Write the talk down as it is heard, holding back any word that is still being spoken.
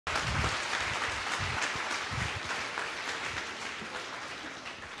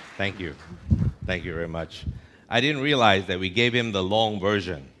Thank you. Thank you very much. I didn't realize that we gave him the long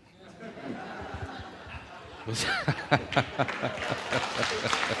version.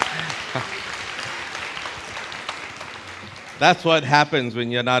 That's what happens when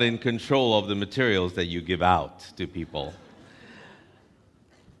you're not in control of the materials that you give out to people.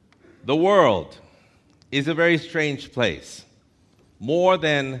 The world is a very strange place. More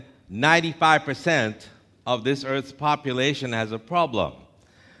than 95% of this Earth's population has a problem,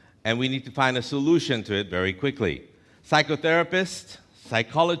 and we need to find a solution to it very quickly. Psychotherapists,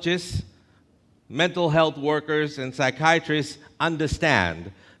 psychologists, mental health workers, and psychiatrists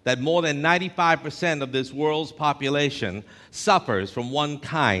understand that more than 95% of this world's population suffers from one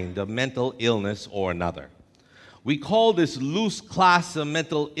kind of mental illness or another. We call this loose class of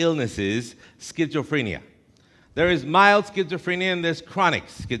mental illnesses schizophrenia. There is mild schizophrenia and there's chronic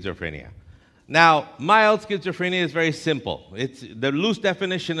schizophrenia. Now, mild schizophrenia is very simple. The loose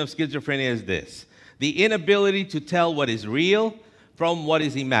definition of schizophrenia is this: the inability to tell what is real from what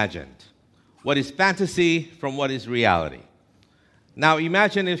is imagined, what is fantasy from what is reality. Now,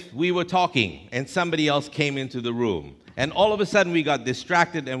 imagine if we were talking and somebody else came into the room, and all of a sudden we got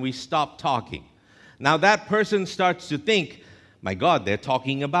distracted and we stopped talking. Now, that person starts to think, my God, they're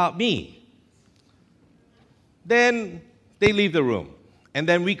talking about me. Then they leave the room. And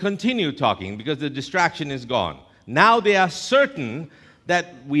then we continue talking because the distraction is gone. Now they are certain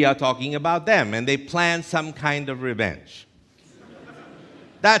that we are talking about them, and they plan some kind of revenge.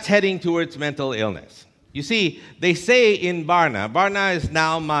 That's heading towards mental illness. You see, they say in Varna, Varna is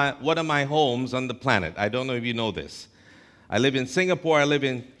now one of my homes on the planet. I don't know if you know this. I live in Singapore, I live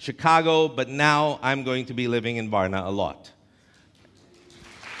in Chicago, but now I'm going to be living in Varna a lot.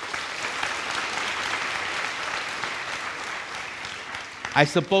 I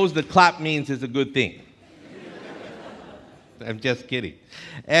suppose the clap means it's a good thing. I'm just kidding.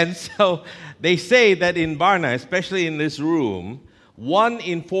 And so they say that in Varna, especially in this room, 1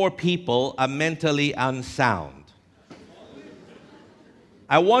 in 4 people are mentally unsound.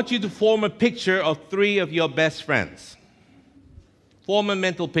 I want you to form a picture of 3 of your best friends. Form a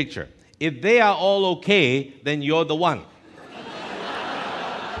mental picture. If they are all okay, then you're the one.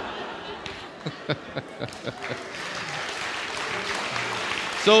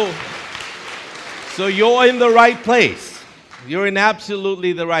 So you're in the right place. You're in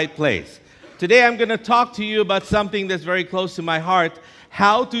absolutely the right place. Today I'm going to talk to you about something that's very close to my heart: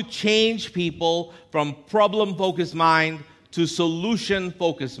 how to change people from problem-focused mind to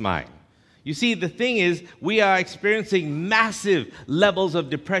solution-focused mind. You see, the thing is, we are experiencing massive levels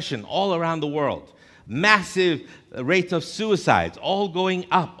of depression all around the world. Massive rates of suicides, all going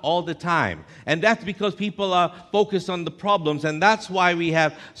up all the time. And that's because people are focused on the problems, and that's why we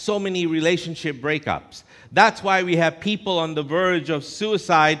have so many relationship breakups. That's why we have people on the verge of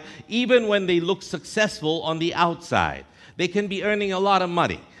suicide, even when they look successful on the outside. They can be earning a lot of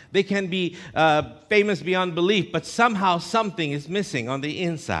money. They can be famous beyond belief, but somehow something is missing on the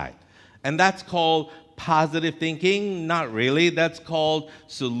inside. And that's called positive thinking? Not really. That's called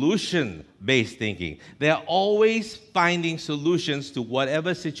solution-based thinking. They're always finding solutions to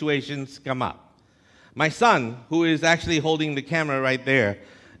whatever situations come up. My son, who is actually holding the camera right there,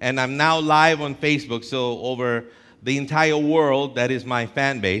 and I'm now live on Facebook, so over the entire world, that is my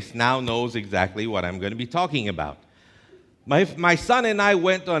fan base, now knows exactly what I'm going to be talking about. My son and I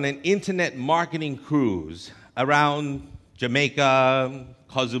went on an internet marketing cruise around Jamaica,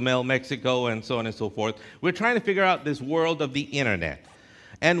 Cozumel, Mexico, and so on and so forth. We're trying to figure out this world of the internet.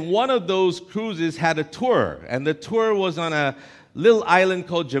 And one of those cruises had a tour, and the tour was on a little island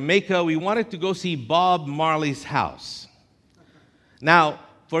called Jamaica. We wanted to go see Bob Marley's house. Now,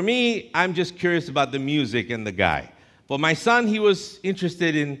 for me, I'm just curious about the music and the guy. For my son, he was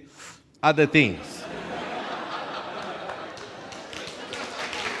interested in other things.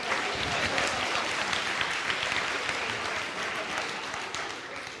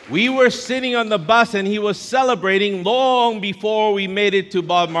 We were sitting on the bus and he was celebrating long before we made it to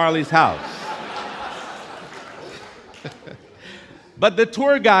Bob Marley's house. But the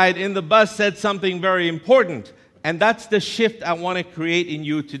tour guide in the bus said something very important, and that's the shift I want to create in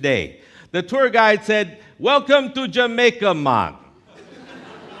you today. The tour guide said, "Welcome to Jamaica, man.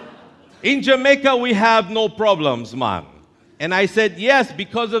 In Jamaica, we have no problems, man." And I said, "Yes,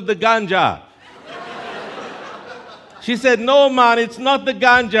 because of the ganja." She said, "No, man, it's not the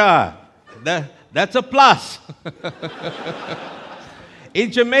ganja. That's a plus."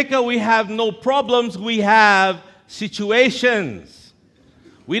 In Jamaica, we have no problems. We have situations.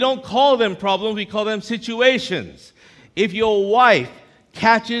 We don't call them problems. We call them situations. If your wife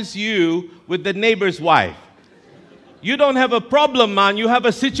catches you with the neighbor's wife, You don't have a problem, man. You have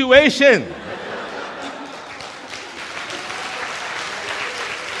a situation.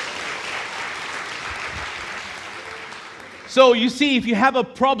 So you see, if you have a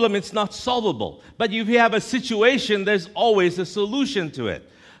problem, it's not solvable. But if you have a situation, there's always a solution to it.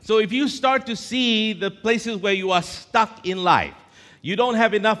 So if you start to see the places where you are stuck in life, you don't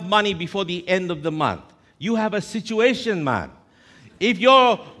have enough money before the end of the month, you have a situation, man. If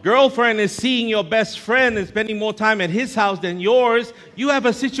your girlfriend is seeing your best friend and spending more time at his house than yours, you have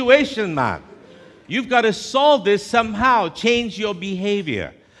a situation, man. You've got to solve this somehow. Change your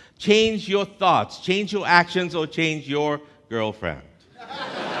behavior. Change your thoughts. Change your actions, or change your girlfriend.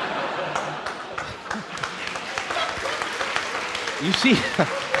 You see,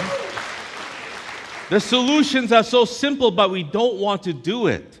 the solutions are so simple, but we don't want to do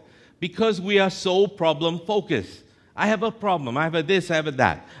it because we are so problem-focused. I have a problem. I have a this, I have a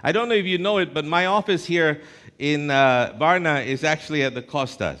that. I don't know if you know it, but my office here in Varna is actually at the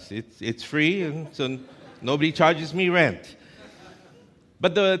Costas. It's free, and so nobody charges me rent.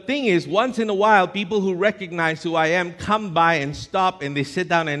 But the thing is, once in a while, people who recognize who I am come by and stop, and they sit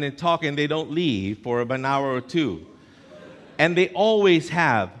down and they talk, and they don't leave for about an hour or two. And they always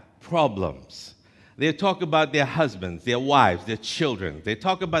have problems. They talk about their husbands, their wives, their children. They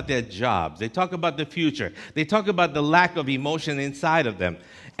talk about their jobs. They talk about the future. They talk about the lack of emotion inside of them.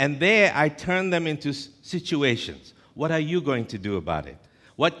 And there, I turn them into situations. What are you going to do about it?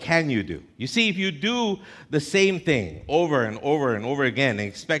 What can you do? You see, if you do the same thing over and over and over again and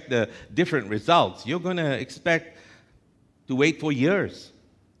expect the different results, you're going to expect to wait for years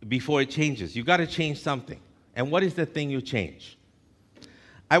before it changes. You've got to change something. And what is the thing you change?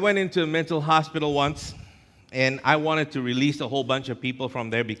 I went into a mental hospital once, and I wanted to release a whole bunch of people from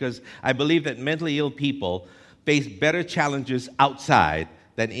there because I believe that mentally ill people face better challenges outside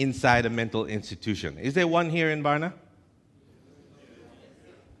than inside a mental institution. Is there one here in Varna?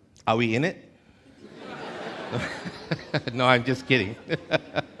 Are we in it? No, I'm just kidding.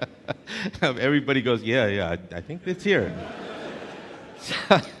 Everybody goes, yeah, I think it's here.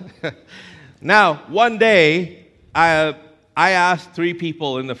 Now, one day, I asked 3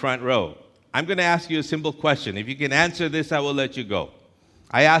 people in the front row, I'm going to ask you a simple question. If you can answer this, I will let you go.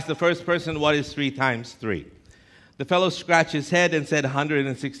 I asked the first person, what is 3 times 3? The fellow scratched his head and said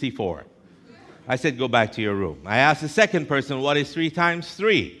 164. I said, go back to your room. I asked the second person, what is 3 times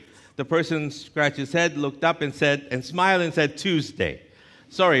 3? The person scratched his head, looked up and said, and smiled and said, Tuesday.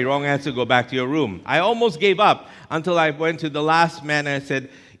 Sorry, wrong answer, go back to your room. I almost gave up until I went to the last man and I said,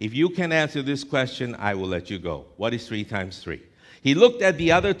 if you can answer this question, I will let you go. What is 3 times 3? He looked at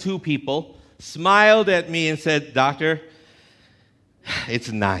the other 2 people, smiled at me and said, Doctor,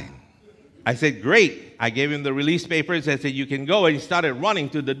 it's 9. I said, great. I gave him the release papers. I said, you can go. And he started running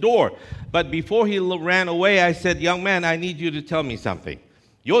to the door. But before he ran away, I said, young man, I need you to tell me something.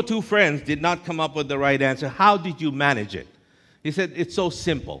 Your 2 friends did not come up with the right answer. How did you manage it? He said, it's so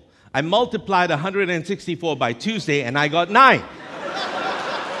simple. I multiplied 164 by Tuesday, and I got 9.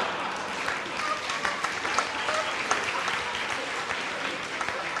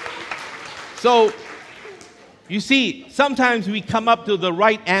 So, you see, sometimes we come up to the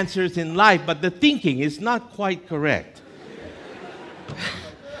right answers in life, but the thinking is not quite correct.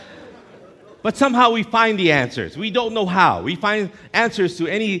 But somehow we find the answers. We don't know how. We find answers to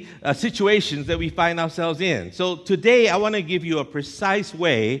any situations that we find ourselves in. So today I want to give you a precise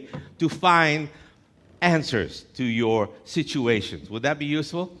way to find answers to your situations. Would that be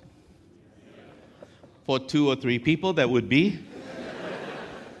useful? For 2 or 3 people, that would be.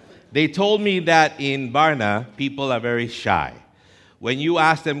 They told me that in Varna, people are very shy. When you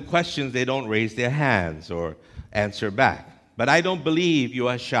ask them questions, they don't raise their hands or answer back. But I don't believe you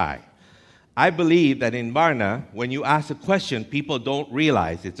are shy. I believe that in Varna, when you ask a question, people don't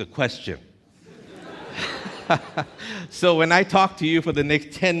realize it's a question. So when I talk to you for the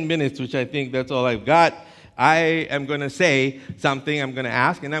next 10 minutes, which I think that's all I've got, I am going to say something, I'm going to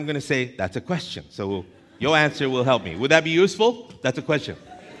ask, and I'm going to say, that's a question. So your answer will help me. Would that be useful? That's a question.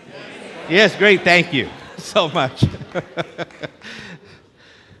 Yes, great, thank you so much.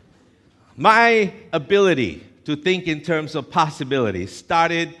 My ability to think in terms of possibilities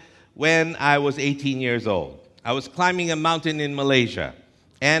started when I was 18 years old. I was climbing a mountain in Malaysia,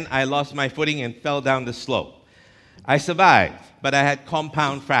 and I lost my footing and fell down the slope. I survived, but I had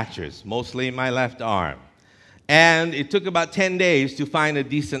compound fractures, mostly in my left arm. And it took about 10 days to find a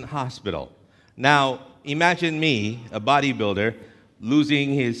decent hospital. Now, imagine me, a bodybuilder,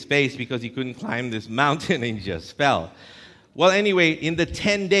 losing his face because he couldn't climb this mountain and he just fell. Well, anyway, in the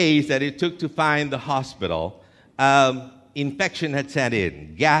 10 days that it took to find the hospital, infection had set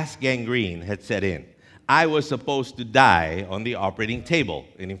in. Gas gangrene had set in. I was supposed to die on the operating table.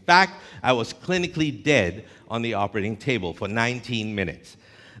 And in fact, I was clinically dead on the operating table for 19 minutes.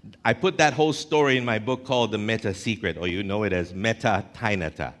 I put that whole story in my book called The Meta Secret, or you know it as Meta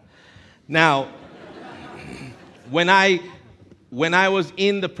Tainata. Now, when I was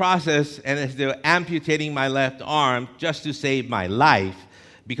in the process and as they were amputating my left arm just to save my life,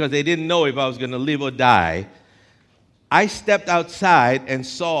 because they didn't know if I was going to live or die, I stepped outside and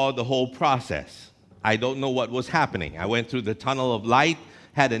saw the whole process. I don't know what was happening. I went through the tunnel of light,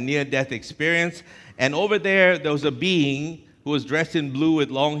 had a near-death experience, and over there was a being who was dressed in blue with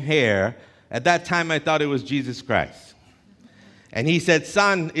long hair. At that time, I thought it was Jesus Christ. And he said,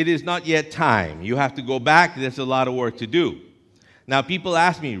 "Son, it is not yet time. You have to go back. There's a lot of work to do." Now, people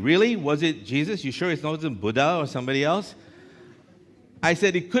ask me, really? Was it Jesus? You sure it wasn't Buddha or somebody else? I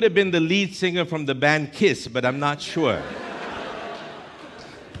said it could have been the lead singer from the band Kiss, but I'm not sure.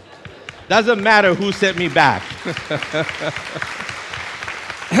 Doesn't matter who sent me back.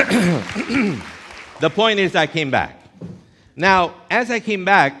 The point is I came back. Now, as I came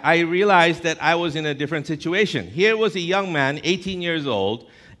back, I realized that I was in a different situation. Here was a young man, 18 years old,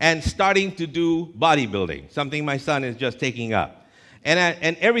 and starting to do bodybuilding, something my son is just taking up.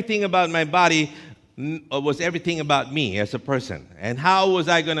 And everything about my body was everything about me as a person. And how was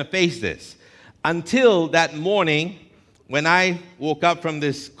I going to face this? Until that morning when I woke up from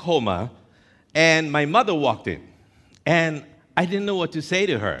this coma and my mother walked in. And I didn't know what to say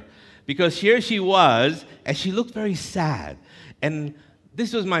to her because here she was and she looked very sad. And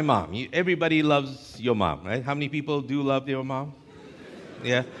this was my mom. Everybody loves your mom, right? How many people do love your mom?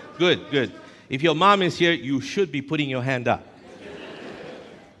 Yeah? Good, good. If your mom is here, you should be putting your hand up.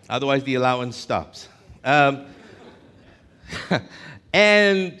 Otherwise, the allowance stops.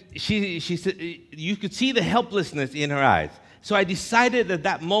 And she said, you could see the helplessness in her eyes. So I decided at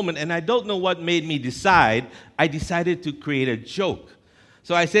that moment, and I don't know what made me decide, I decided to create a joke.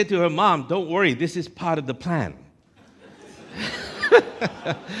 So I said to her, "Mom, don't worry, this is part of the plan."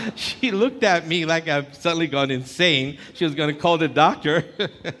 She looked at me like I've suddenly gone insane. She was going to call the doctor.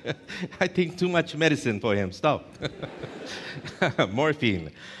 I think too much medicine for him. Stop.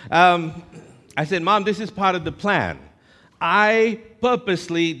 Morphine. I said, "Mom, this is part of the plan. I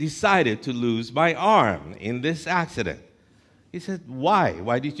purposely decided to lose my arm in this accident." He said, "Why?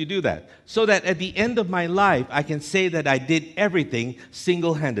 Why did you do that?" "So that at the end of my life, I can say that I did everything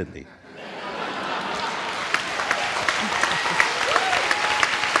single-handedly."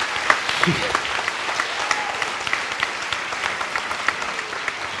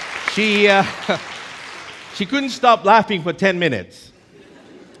 She couldn't stop laughing for 10 minutes.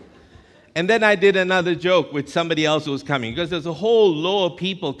 And then I did another joke with somebody else who was coming, because there's a whole row of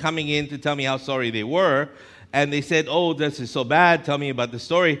people coming in to tell me how sorry they were. And they said, "Oh, this is so bad. Tell me about the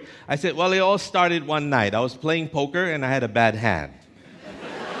story." I said, "Well, it all started one night. I was playing poker and I had a bad hand."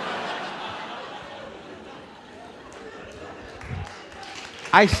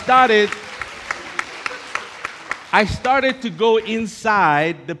 I started to go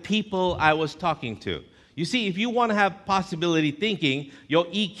inside the people I was talking to. You see, if you want to have possibility thinking, your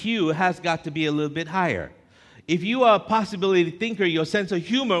EQ has got to be a little bit higher. If you are a possibility thinker, your sense of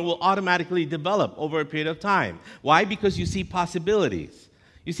humor will automatically develop over a period of time. Why? Because you see possibilities.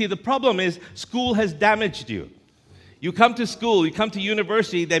 You see, the problem is school has damaged you. You come to school, you come to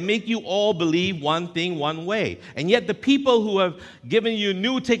university, they make you all believe one thing one way. And yet the people who have given you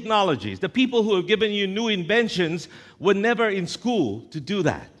new technologies, the people who have given you new inventions were never in school to do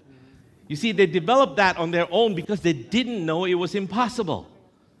that. You see, they developed that on their own because they didn't know it was impossible.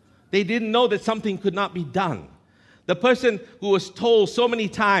 They didn't know that something could not be done. The person who was told so many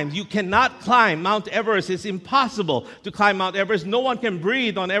times, "You cannot climb Mount Everest, it's impossible to climb Mount Everest, no one can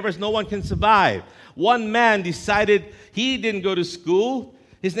breathe on Everest, no one can survive." One man decided he didn't go to school.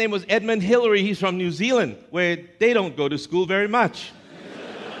 His name was Edmund Hillary. He's from New Zealand, where they don't go to school very much.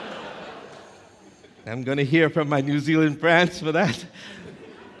 I'm going to hear from my New Zealand friends for that.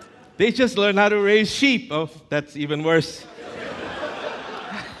 They just learn how to raise sheep. Oh, that's even worse.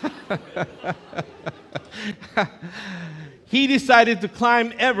 He decided to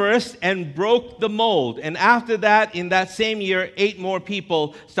climb Everest and broke the mold. And after that, in that same year, 8 more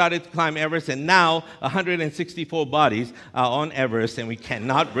people started to climb Everest. And now 164 bodies are on Everest, and we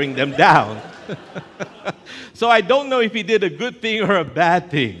cannot bring them down. So I don't know if he did a good thing or a bad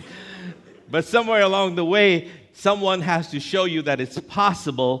thing. But somewhere along the way, someone has to show you that it's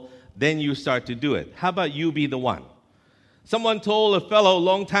possible, then you start to do it. How about you be the one? Someone told a fellow a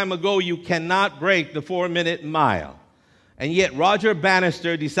long time ago, "You cannot break the 4-minute mile." And yet Roger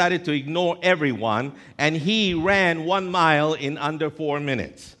Bannister decided to ignore everyone, and he ran 1 mile in under 4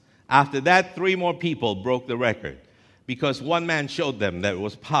 minutes. After that, 3 more people broke the record because one man showed them that it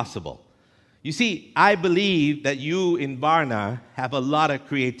was possible. You see, I believe that you in Varna have a lot of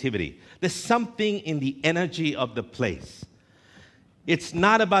creativity. There's something in the energy of the place. It's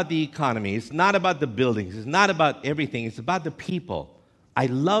not about the economy. It's not about the buildings. It's not about everything. It's about the people. I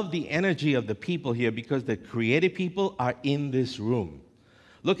love the energy of the people here because the creative people are in this room.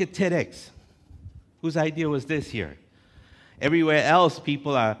 Look at TEDx. Whose idea was this here? Everywhere else,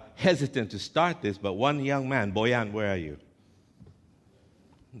 people are hesitant to start this, but one young man, Boyan, where are you?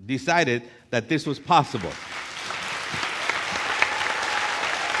 Decided that this was possible.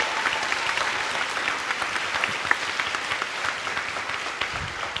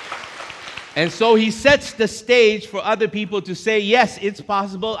 And so he sets the stage for other people to say, yes, it's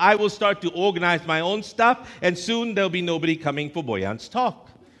possible. I will start to organize my own stuff, and soon there'll be nobody coming for Boyan's talk.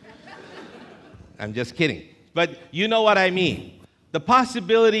 I'm just kidding. But you know what I mean. The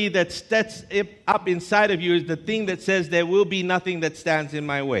possibility that steps up inside of you is the thing that says there will be nothing that stands in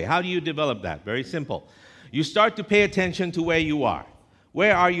my way. How do you develop that? Very simple. You start to pay attention to where you are.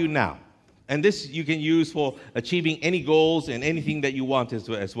 Where are you now? And this you can use for achieving any goals and anything that you want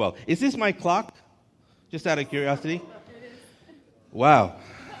as well. Is this my clock? Just out of curiosity? Wow.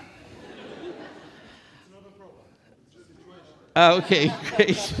 Okay,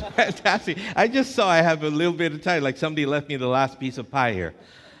 great, fantastic. I just saw I have a little bit of time, like somebody left me the last piece of pie here.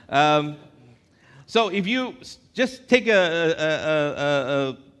 So if you just take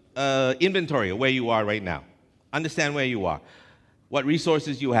a inventory of where you are right now, understand where you are, what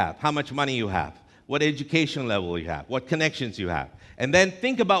resources you have, how much money you have, what education level you have, what connections you have, and then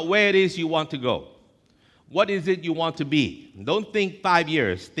think about where it is you want to go. What is it you want to be? Don't think 5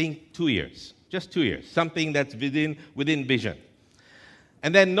 years, think 2 years. Just 2 years, something that's within vision.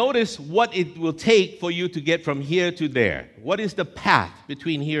 And then notice what it will take for you to get from here to there. What is the path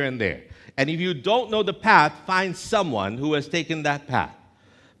between here and there? And if you don't know the path, find someone who has taken that path.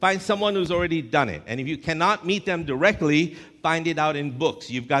 Find someone who's already done it. And if you cannot meet them directly, find it out in books.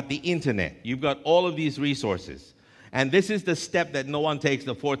 You've got the internet. You've got all of these resources. And this is the step that no one takes,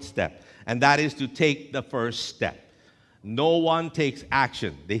 the 4th step. And that is to take the first step. No one takes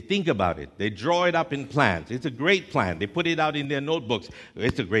action. They think about it. They draw it up in plans. It's a great plan. They put it out in their notebooks.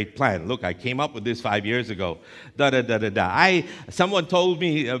 It's a great plan. Look, I came up with this 5 years ago. Someone told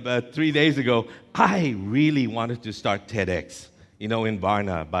me 3 days ago, I really wanted to start TEDx, in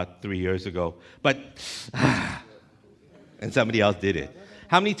Varna about 3 years ago. But, and somebody else did it.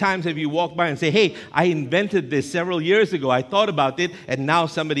 How many times have you walked by and say, hey, I invented this several years ago. I thought about it, and now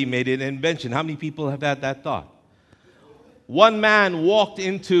somebody made it an invention. How many people have had that thought? One man walked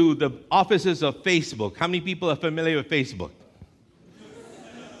into the offices of Facebook. How many people are familiar with Facebook?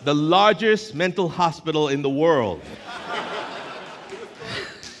 The largest mental hospital in the world.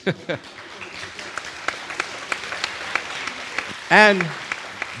 And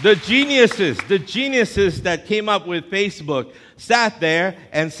the geniuses that came up with Facebook sat there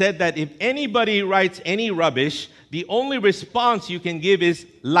and said that if anybody writes any rubbish, the only response you can give is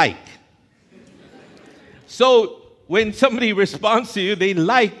like. So when somebody responds to you, they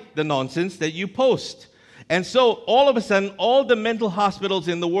like the nonsense that you post. And so all of a sudden, all the mental hospitals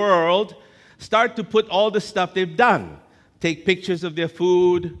in the world start to put all the stuff they've done. Take pictures of their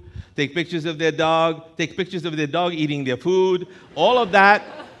food, take pictures of their dog, take pictures of their dog eating their food, all of that.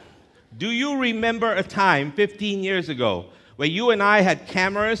 Do you remember a time 15 years ago where you and I had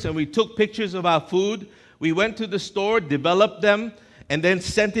cameras and we took pictures of our food? We went to the store, developed them, and then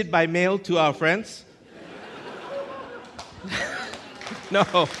sent it by mail to our friends?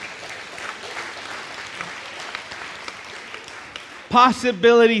 No.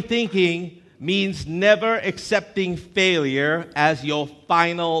 Possibility thinking means never accepting failure as your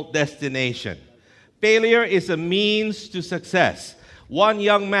final destination. Failure is a means to success. One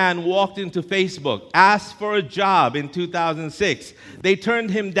young man walked into Facebook, asked for a job in 2006. They turned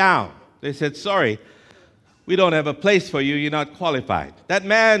him down. They said, sorry, we don't have a place for you. You're not qualified. That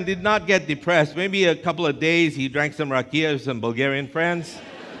man did not get depressed. Maybe a couple of days he drank some rakia with some Bulgarian friends.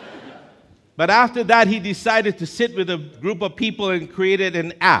 But after that, he decided to sit with a group of people and created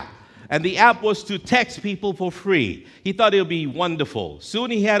an app. And the app was to text people for free. He thought it would be wonderful.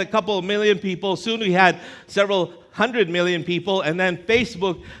 Soon he had a couple of million people. Soon he had several 100 million people. And then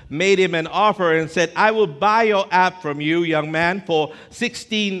Facebook made him an offer and said, I will buy your app from you, young man, for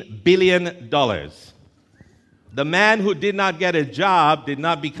 $16 billion. The man who did not get a job did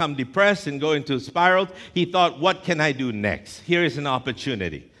not become depressed and go into a spiral. He thought, what can I do next? Here is an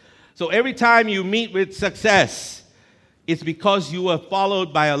opportunity. So every time you meet with success, it's because you were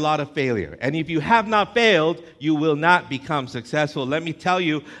followed by a lot of failure. And if you have not failed, you will not become successful. Let me tell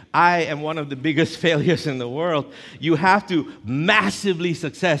you, I am one of the biggest failures in the world. You have to massively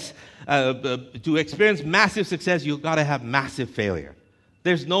success. To experience massive success, you've got to have massive failure.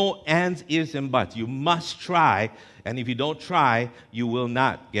 There's no ands, ifs, and buts. You must try, and if you don't try, you will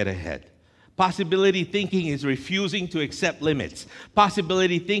not get ahead. Possibility thinking is refusing to accept limits.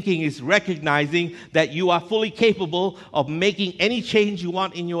 Possibility thinking is recognizing that you are fully capable of making any change you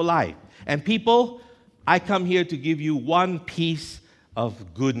want in your life. And people, I come here to give you one piece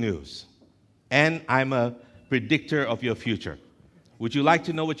of good news. And I'm a predictor of your future. Would you like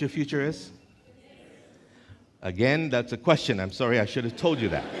to know what your future is? Again, that's a question. I'm sorry, I should have told you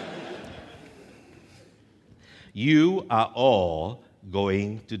that. You are all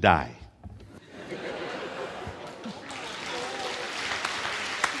going to die.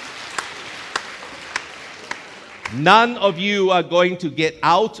 None of you are going to get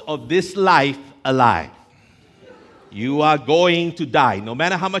out of this life alive. You are going to die. No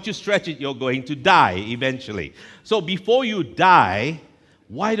matter how much you stretch it, you're going to die eventually. So before you die,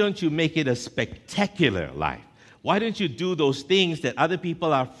 why don't you make it a spectacular life? Why don't you do those things that other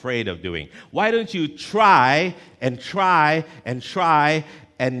people are afraid of doing? Why don't you try and try and try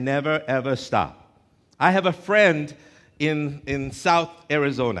and never ever stop? I have a friend in South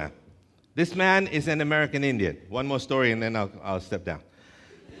Arizona. This man is an American Indian. One more story and then I'll step down.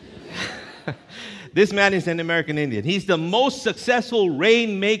 This man is an American Indian. He's the most successful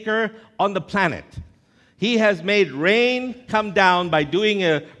rainmaker on the planet. He has made rain come down by doing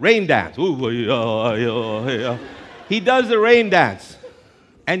a rain dance. He does the rain dance.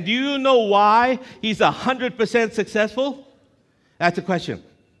 And do you know why he's 100% successful? That's a question.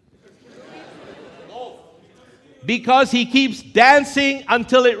 Because he keeps dancing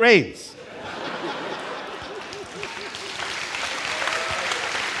until it rains.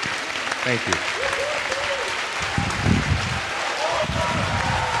 Thank you.